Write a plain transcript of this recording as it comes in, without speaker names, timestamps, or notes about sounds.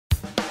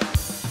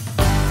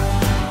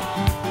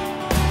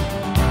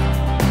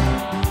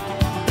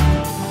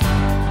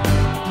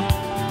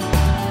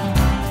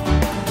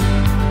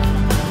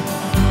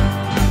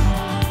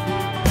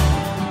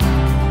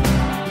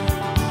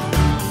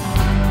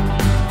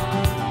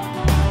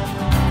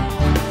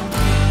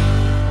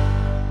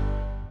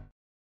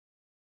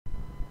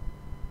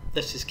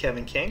This is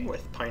Kevin King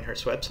with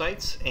Pinehurst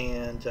Websites,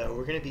 and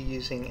we're going to be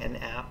using an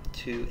app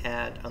to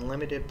add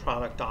unlimited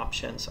product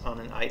options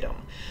on an item.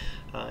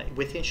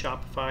 Within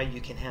Shopify,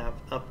 you can have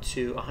up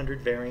to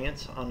 100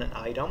 variants on an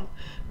item,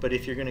 but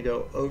if you're going to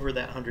go over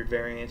that 100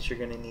 variants, you're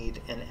going to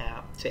need an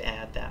app to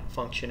add that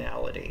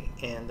functionality,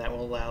 and that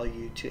will allow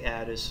you to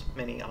add as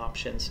many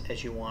options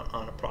as you want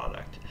on a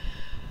product.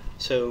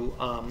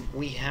 So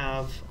we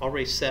have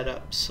already set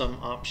up some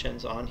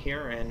options on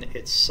here, and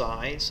it's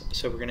size.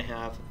 So we're going to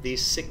have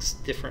these 6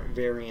 different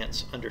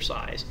variants under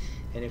size.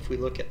 And if we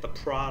look at the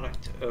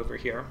product over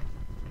here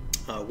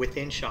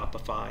within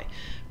Shopify,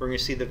 we're going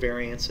to see the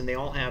variants, and they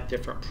all have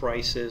different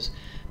prices.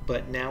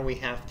 But now we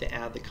have to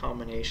add the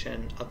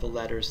combination of the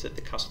letters that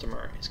the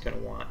customer is going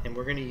to want. And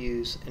we're going to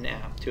use an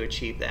app to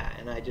achieve that.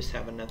 And I just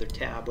have another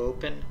tab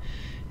open,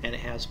 and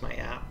it has my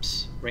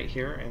apps right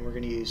here, and we're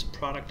going to use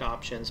product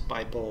options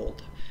by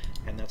Bold,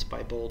 and that's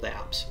by Bold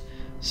Apps.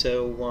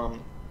 So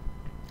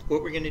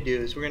what we're going to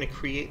do is we're going to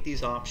create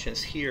these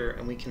options here,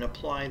 and we can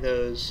apply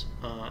those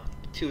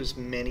to as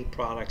many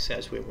products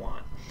as we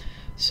want.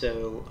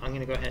 So I'm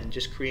going to go ahead and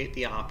just create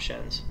the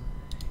options,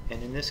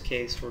 and in this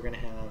case we're going to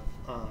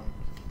have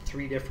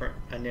 3 different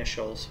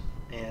initials,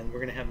 and we're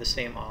going to have the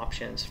same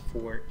options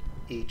for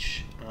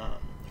each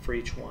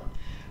one.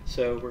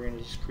 So we're going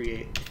to just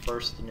create the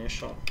first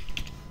initial.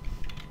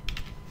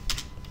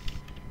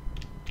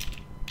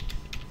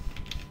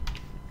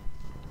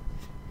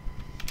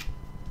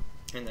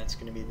 And that's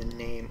going to be the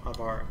name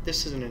of our,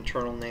 this is an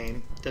internal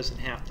name, it doesn't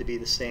have to be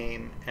the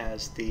same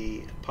as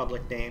the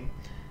public name,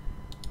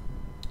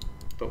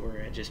 but we're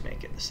going to just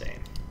make it the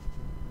same.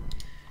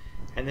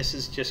 And this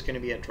is just going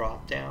to be a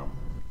drop down.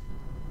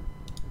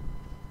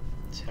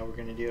 That's how we're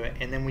going to do it.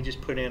 And then we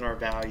just put in our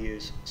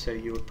values. So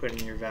you would put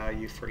in your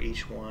value for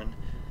each one.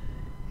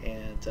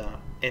 And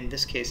in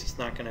this case, it's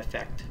not going to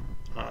affect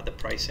the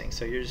pricing.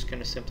 So you're just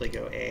going to simply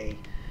go A,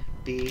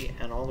 B,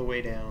 and all the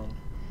way down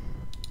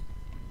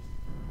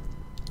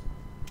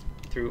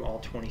through all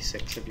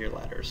 26 of your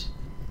letters.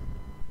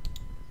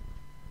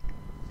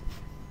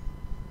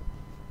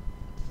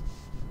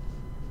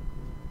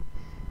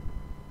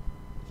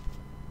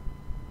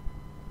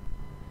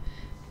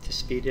 To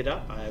speed it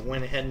up, I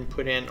went ahead and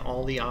put in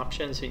all the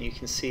options, and you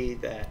can see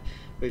that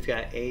we've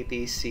got A,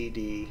 B, C,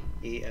 D,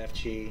 E, F,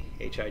 G,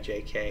 H, I,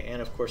 J, K,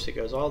 and of course it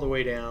goes all the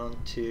way down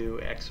to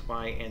X,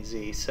 Y, and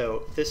Z.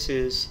 So this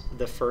is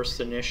the first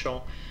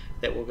initial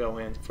that will go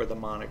in for the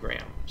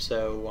monogram.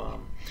 So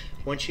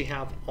once you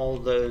have all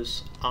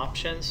those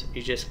options,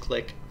 you just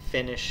click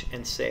Finish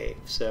and Save.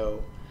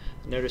 So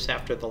notice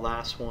after the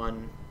last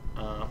one,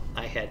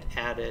 I had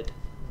added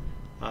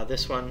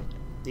this one.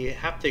 You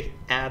have to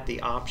add the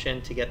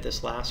option to get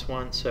this last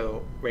one.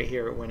 So right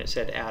here when it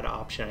said add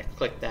option, I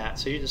clicked that.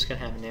 So you're just going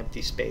to have an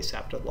empty space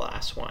after the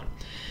last one.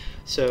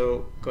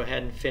 So go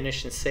ahead and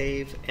finish and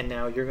save, and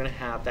now you're going to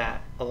have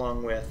that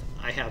along with,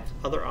 I have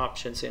other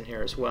options in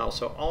here as well.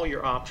 So all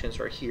your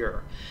options are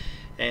here,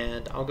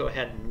 and I'll go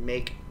ahead and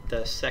make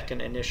the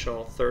second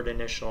initial, third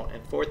initial,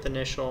 and fourth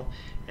initial,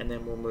 and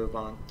then we'll move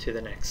on to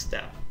the next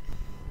step.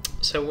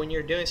 So when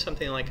you're doing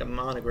something like a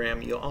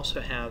monogram, you'll also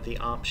have the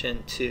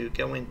option to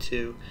go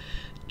into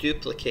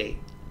duplicate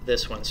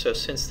this one. So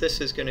since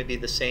this is going to be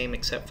the same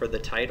except for the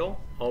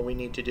title, all we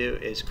need to do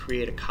is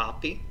create a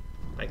copy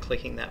by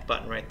clicking that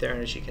button right there,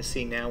 and as you can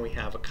see now we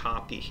have a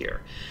copy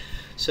here.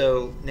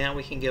 So now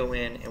we can go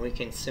in and we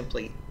can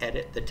simply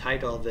edit the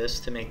title of this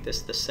to make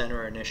this the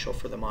center initial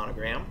for the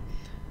monogram.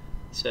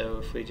 So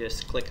if we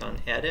just click on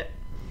edit,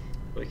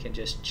 we can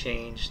just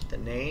change the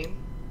name,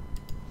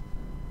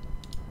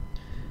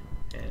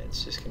 and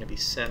it's just going to be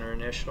center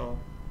initial.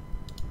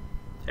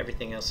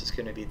 Everything else is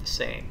going to be the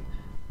same.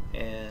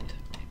 And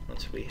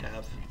once we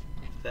have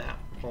that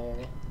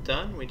all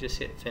done, we just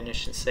hit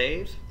finish and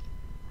save.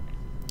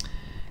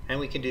 And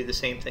we can do the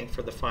same thing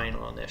for the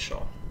final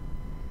initial.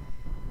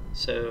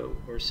 So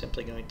we're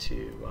simply going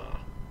to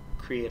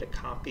create a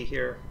copy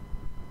here,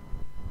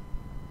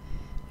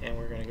 and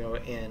we're going to go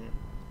in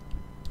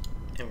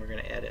and we're going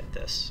to edit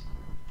this.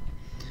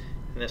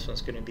 And this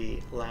one's going to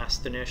be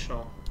last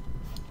initial.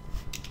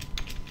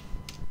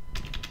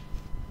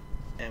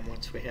 And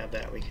once we have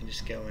that, we can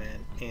just go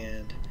in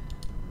and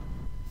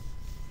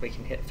we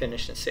can hit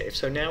finish and save.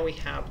 So now we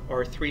have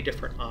our 3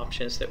 different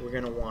options that we're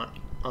going to want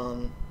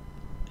on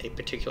a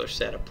particular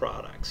set of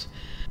products.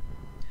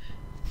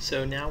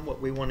 So now what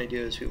we want to do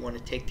is we want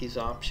to take these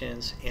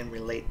options and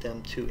relate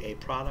them to a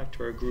product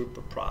or a group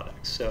of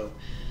products. So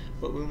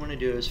what we want to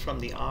do is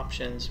from the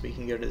options, we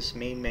can go to this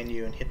main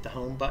menu and hit the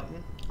home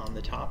button on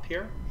the top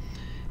here,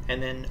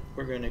 and then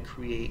we're going to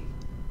create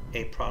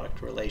a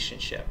product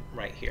relationship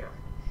right here.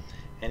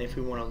 And if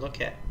we want to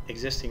look at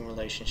existing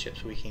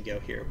relationships, we can go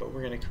here, but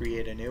we're going to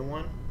create a new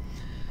one.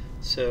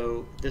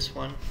 So this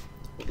one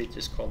will be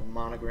just called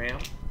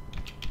Monogram.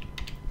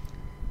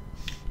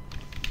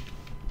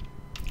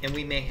 And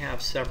we may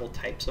have several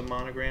types of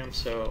monograms,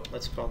 so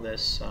let's call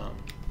this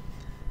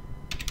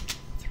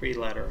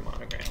 3-letter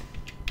monogram.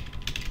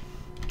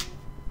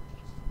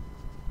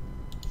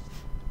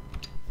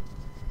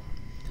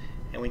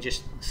 and we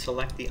just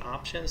select the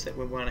options that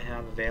we want to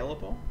have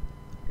available.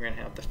 We're going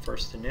to have the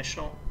first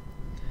initial,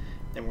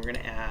 then we're going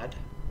to add.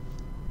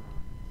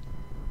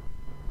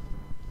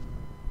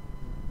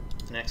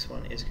 The next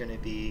one is going to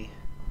be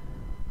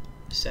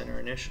the center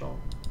initial.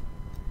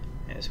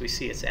 As we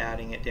see, it's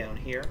adding it down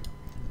here,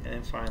 and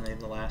then finally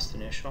the last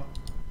initial.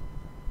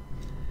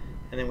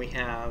 And then we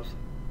have,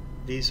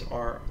 these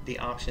are the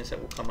options that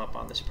will come up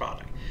on this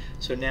product.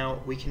 So now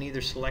we can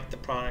either select the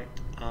product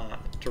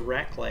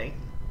directly,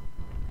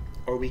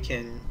 or we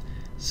can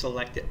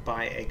select it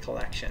by a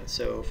collection.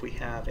 So if we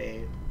have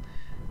a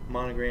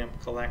monogram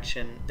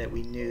collection that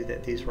we knew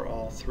that these were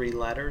all 3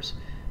 letters,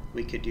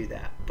 we could do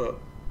that. But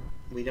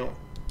we don't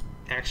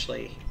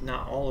actually,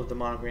 not all of the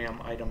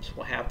monogram items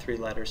will have 3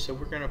 letters, so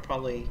we're going to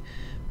probably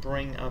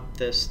bring up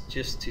this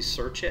just to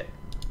search it,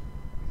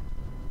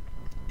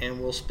 and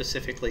we'll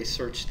specifically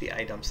search the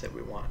items that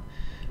we want.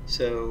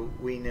 So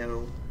we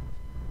know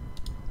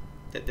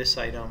that this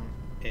item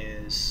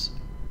is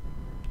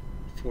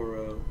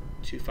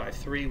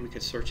 40253. We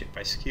could search it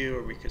by SKU,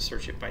 or we could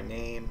search it by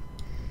name.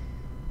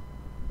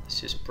 Let's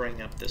just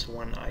bring up this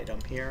one item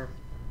here.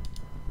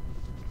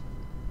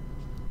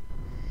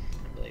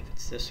 I believe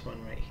it's this one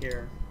right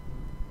here,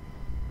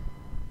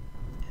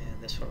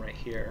 and this one right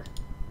here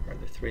are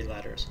the 3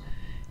 letters.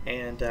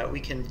 And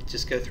we can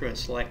just go through and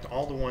select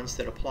all the ones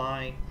that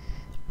apply,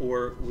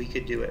 or we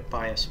could do it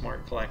by a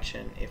smart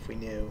collection if we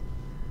knew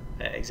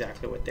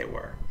exactly what they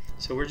were.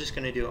 So we're just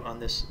going to do it on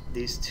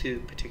these 2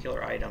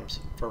 particular items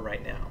for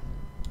right now.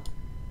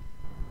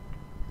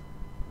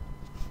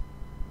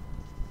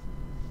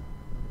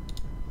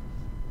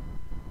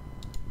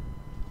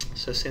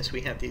 So since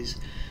we have these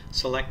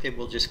selected,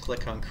 we'll just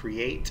click on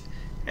Create,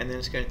 and then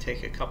it's going to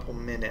take a couple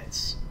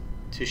minutes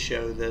to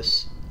show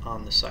this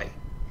on the site.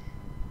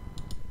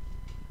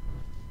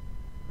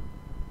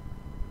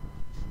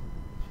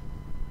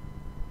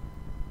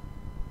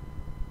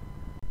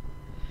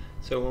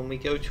 So when we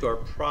go to our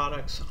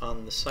products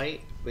on the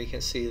site, we can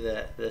see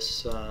that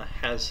this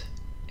has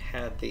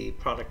had the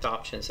product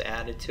options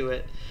added to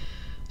it.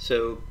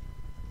 So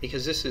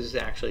because this is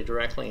actually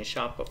directly in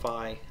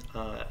Shopify,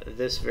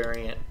 this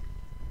variant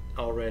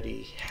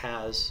already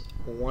has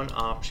 1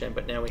 option,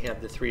 but now we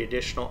have the 3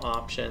 additional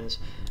options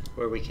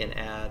where we can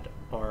add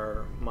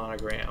our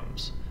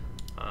monograms.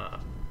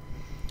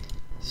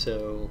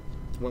 So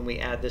when we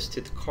add this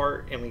to the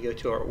cart and we go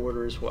to our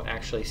orders, we'll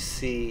actually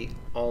see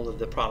all of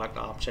the product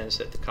options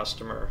that the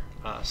customer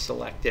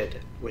selected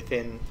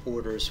within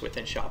orders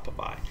within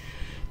Shopify.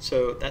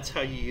 So that's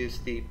how you use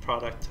the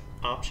product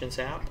options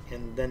app.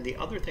 And then the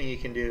other thing you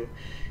can do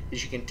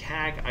is you can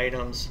tag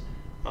items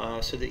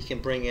so that you can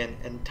bring in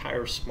an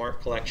entire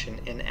smart collection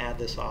and add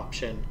this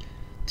option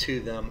to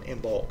them in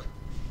bulk.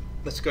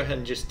 Let's go ahead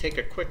and just take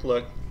a quick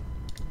look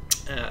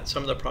at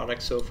some of the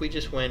products. So if we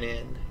just went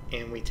in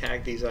and we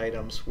tag these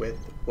items with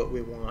what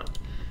we want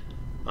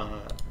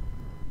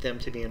them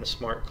to be in a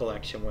smart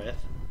collection with.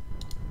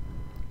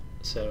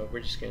 So we're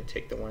just going to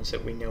take the ones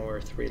that we know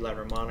are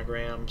 3-letter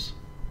monograms.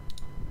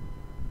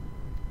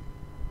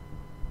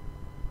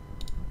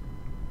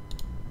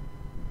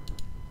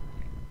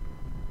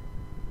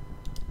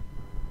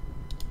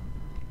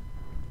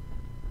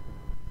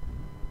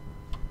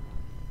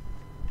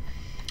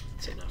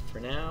 That's enough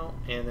for now,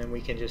 and then we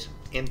can just,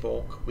 in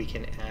bulk, we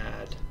can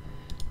add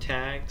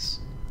tags,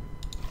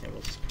 and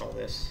we'll just call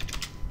this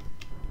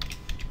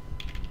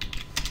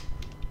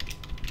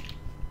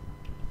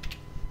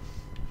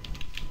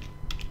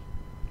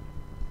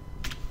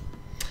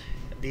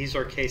these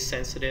are case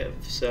sensitive,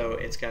 so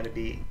it's got to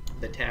be,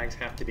 the tags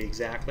have to be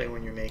exactly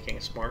when you're making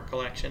a smart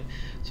collection.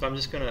 So I'm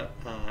just going to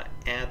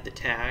add the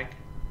tag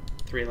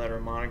 3-letter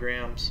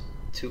monograms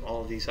to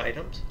all of these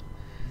items.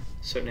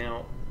 So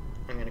now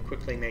I'm going to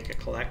quickly make a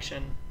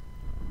collection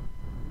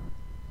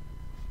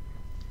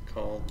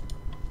called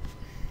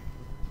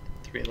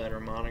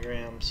 3-letter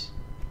monograms,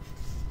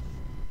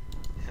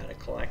 add a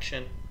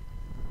collection,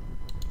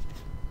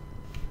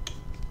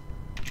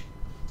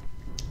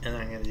 and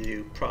I'm going to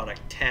do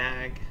product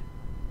tag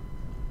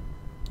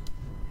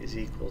is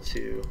equal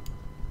to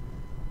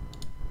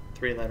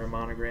 3-letter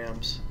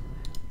monograms,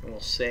 and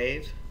we'll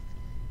save,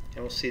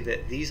 and we'll see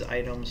that these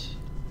items,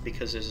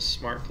 because there's a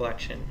smart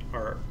collection,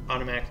 are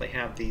automatically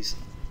have these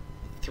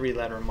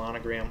 3-letter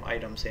monogram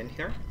items in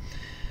here.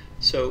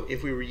 So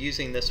if we were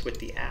using this with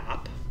the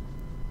app,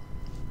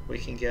 we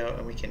can go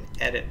and we can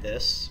edit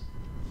this.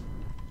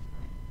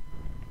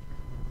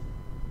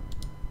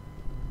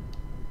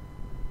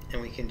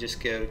 And we can just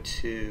go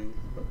to,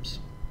 whoops,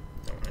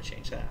 don't want to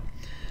change that.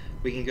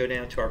 We can go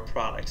down to our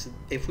products.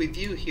 If we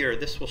view here,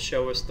 this will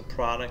show us the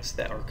products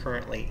that are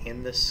currently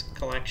in this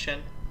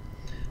collection.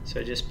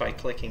 So just by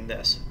clicking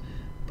this.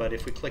 But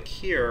if we click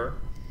here,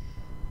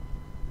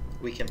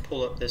 we can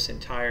pull up this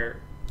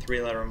entire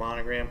 3-letter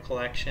monogram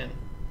collection,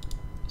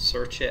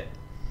 search it,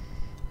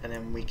 and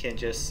then we can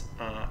just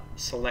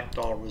select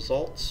all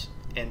results,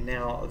 and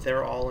now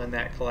they're all in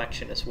that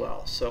collection as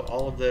well. So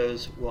all of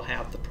those will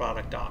have the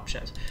product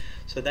options.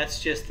 So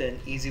that's just an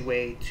easy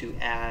way to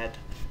add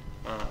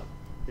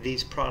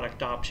these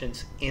product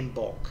options in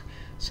bulk.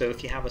 So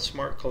if you have a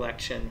smart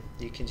collection,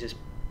 you can just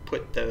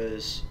put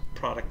those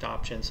product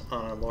options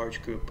on a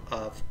large group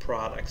of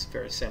products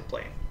very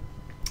simply.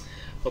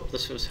 Hope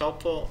this was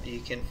helpful. You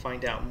can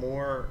find out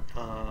more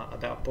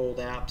about Bold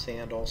Apps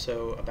and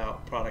also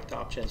about product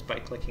options by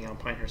clicking on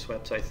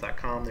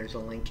pinehurstwebsites.com. There's a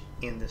link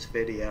in this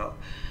video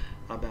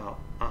about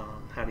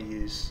how to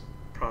use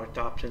product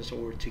options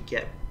or to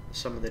get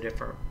some of the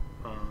different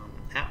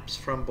apps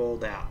from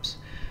Bold Apps.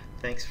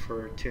 Thanks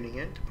for tuning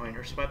in to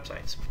Pinehurst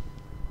Websites.